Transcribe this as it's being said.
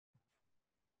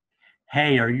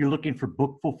Hey, are you looking for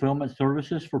book fulfillment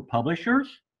services for publishers?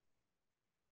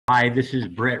 Hi, this is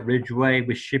Brett Ridgway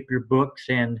with Ship Your Books.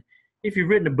 And if you've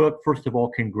written a book, first of all,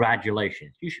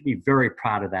 congratulations. You should be very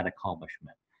proud of that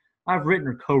accomplishment. I've written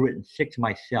or co-written 6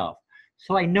 myself,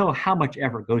 so I know how much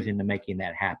effort goes into making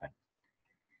that happen.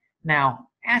 Now,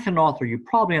 as an author, you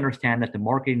probably understand that the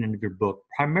marketing of your book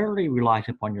primarily relies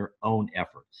upon your own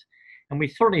efforts. And we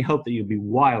certainly hope that you'll be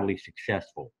wildly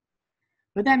successful.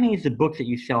 But that means the books that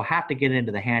you sell have to get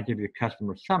into the hands of your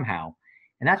customers somehow.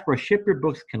 And that's where Ship Your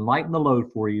Books can lighten the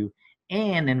load for you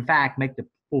and, in fact, make the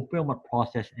fulfillment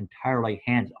process entirely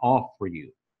hands off for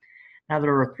you. Now,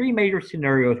 there are 3 major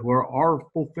scenarios where our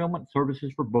fulfillment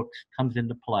services for books comes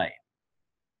into play.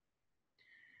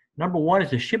 Number 1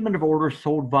 is the shipment of orders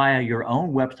sold via your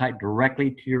own website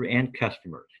directly to your end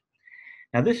customers.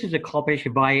 Now, this is accomplished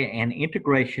via an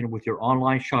integration with your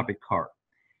online shopping cart.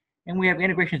 And we have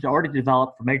integrations already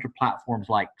developed for major platforms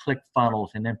like ClickFunnels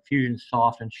and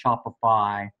Infusionsoft and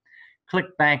Shopify,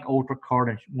 ClickBank,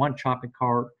 UltraCart, and One Shopping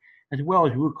Cart, as well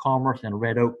as WooCommerce and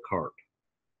Red Oak Cart.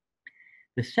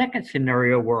 The second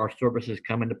scenario where our services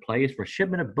come into play is for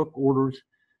shipment of book orders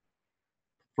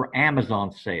for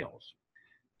Amazon sales.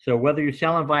 So whether you're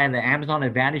selling via the Amazon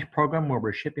Advantage program where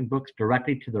we're shipping books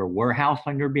directly to their warehouse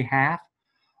on your behalf,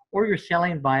 or you're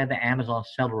selling via the Amazon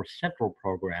Seller Central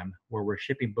program, where we're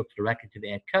shipping books directly to the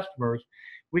end customers,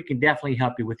 we can definitely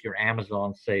help you with your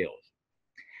Amazon sales.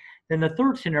 Then the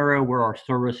third scenario where our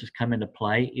services come into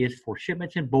play is for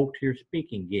shipments in bulk to your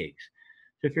speaking gigs.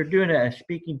 So if you're doing a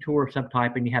speaking tour of some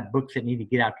type and you have books that need to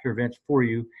get out to your events for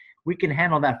you, we can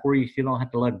handle that for you so you don't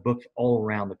have to lug books all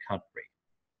around the country.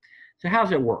 So how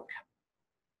does it work?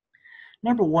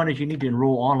 Number 1 is you need to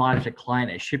enroll online as a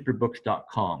client at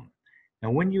shipyourbooks.com. Now,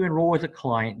 when you enroll as a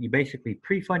client, you basically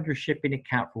pre-fund your shipping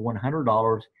account for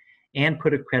 $100 and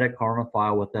put a credit card on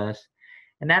file with us.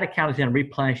 And that account is then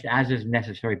replenished as is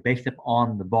necessary based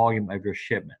upon the volume of your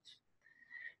shipments.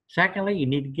 Secondly, you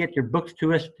need to get your books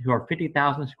to us to our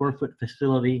 50,000 square foot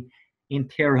facility in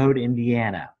Terre Haute,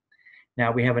 Indiana.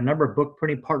 Now, we have a number of book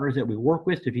printing partners that we work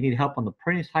with. So if you need help on the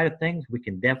printing side of things, we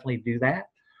can definitely do that.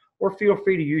 Or feel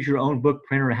free to use your own book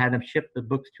printer and have them ship the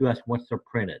books to us once they're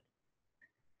printed.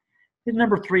 Then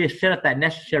number 3 is set up that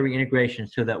necessary integration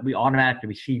so that we automatically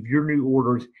receive your new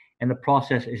orders and the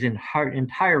process is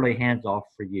entirely hands-off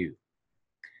for you.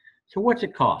 So what's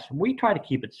it cost? We try to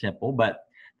keep it simple, but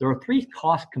there are 3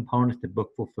 cost components to book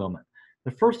fulfillment.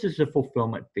 The first is the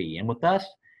fulfillment fee, and with us,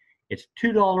 it's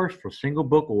 $2 for single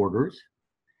book orders,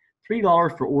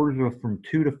 $3 for orders from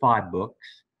 2 to 5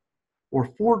 books, or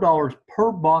 $4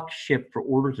 per box shipped for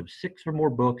orders of 6 or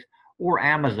more books or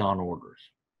Amazon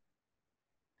orders.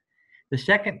 The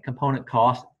second component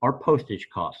cost are postage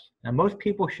costs. Now, most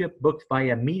people ship books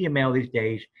via media mail these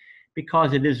days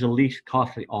because it is the least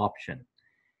costly option.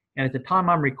 And at the time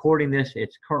I'm recording this,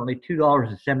 it's currently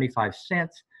 $2.75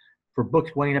 for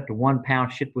books weighing up to 1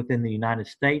 pound shipped within the United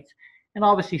States. And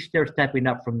obviously stepping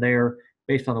up from there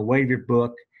based on the weight of your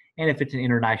book and if it's an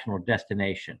international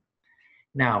destination.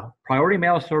 Now, priority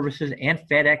mail services and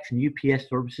FedEx and UPS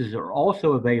services are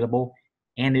also available,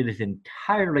 and it is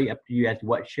entirely up to you as to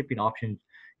what shipping options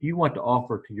you want to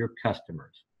offer to your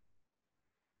customers.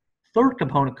 Third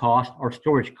component cost are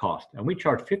storage costs, and we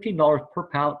charge $15 per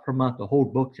pallet per month to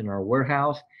hold books in our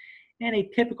warehouse, and a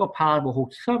typical pallet will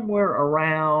hold somewhere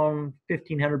around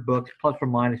 1,500 books, plus or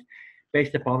minus,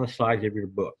 based upon the size of your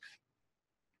book.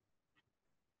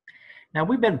 Now,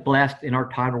 we've been blessed in our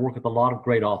time to work with a lot of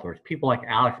great authors, people like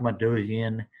Alex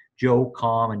Mandossian, Joe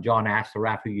Comm, and John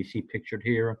Assaraf, who you see pictured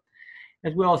here,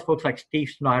 as well as folks like Steve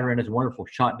Snyder and his wonderful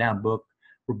Shot Down book,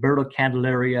 Roberto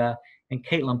Candelaria, and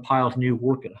Caitlin Pyle's new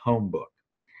Work at Home book.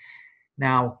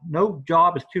 Now, no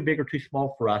job is too big or too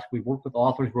small for us. We've worked with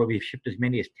authors where we've shipped as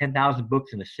many as 10,000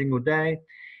 books in a single day,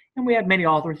 and we have many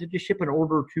authors that just ship an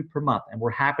order or 2 per month, and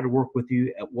we're happy to work with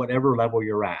you at whatever level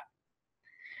you're at.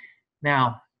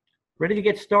 Now, ready to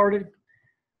get started?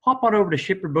 Hop on over to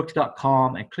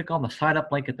shipyourbooks.com and click on the sign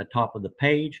up link at the top of the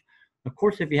page. Of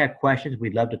course, if you have questions,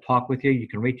 we'd love to talk with you. You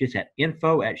can reach us at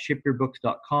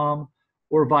info@shipyourbooks.com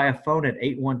or via phone at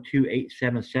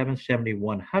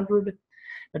 812-877-7100.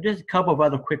 Now, just a couple of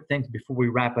other quick things before we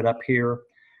wrap it up here.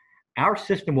 Our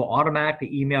system will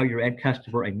automatically email your end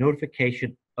customer a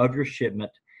notification of your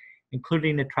shipment,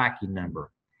 including the tracking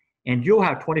number. And you'll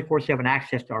have 24/7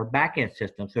 access to our backend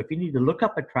system. So if you need to look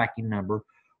up a tracking number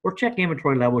or check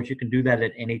inventory levels, you can do that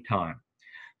at any time.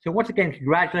 So once again,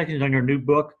 congratulations on your new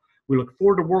book. We look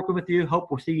forward to working with you. Hope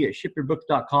we'll see you at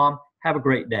shipyourbooks.com. Have a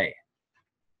great day.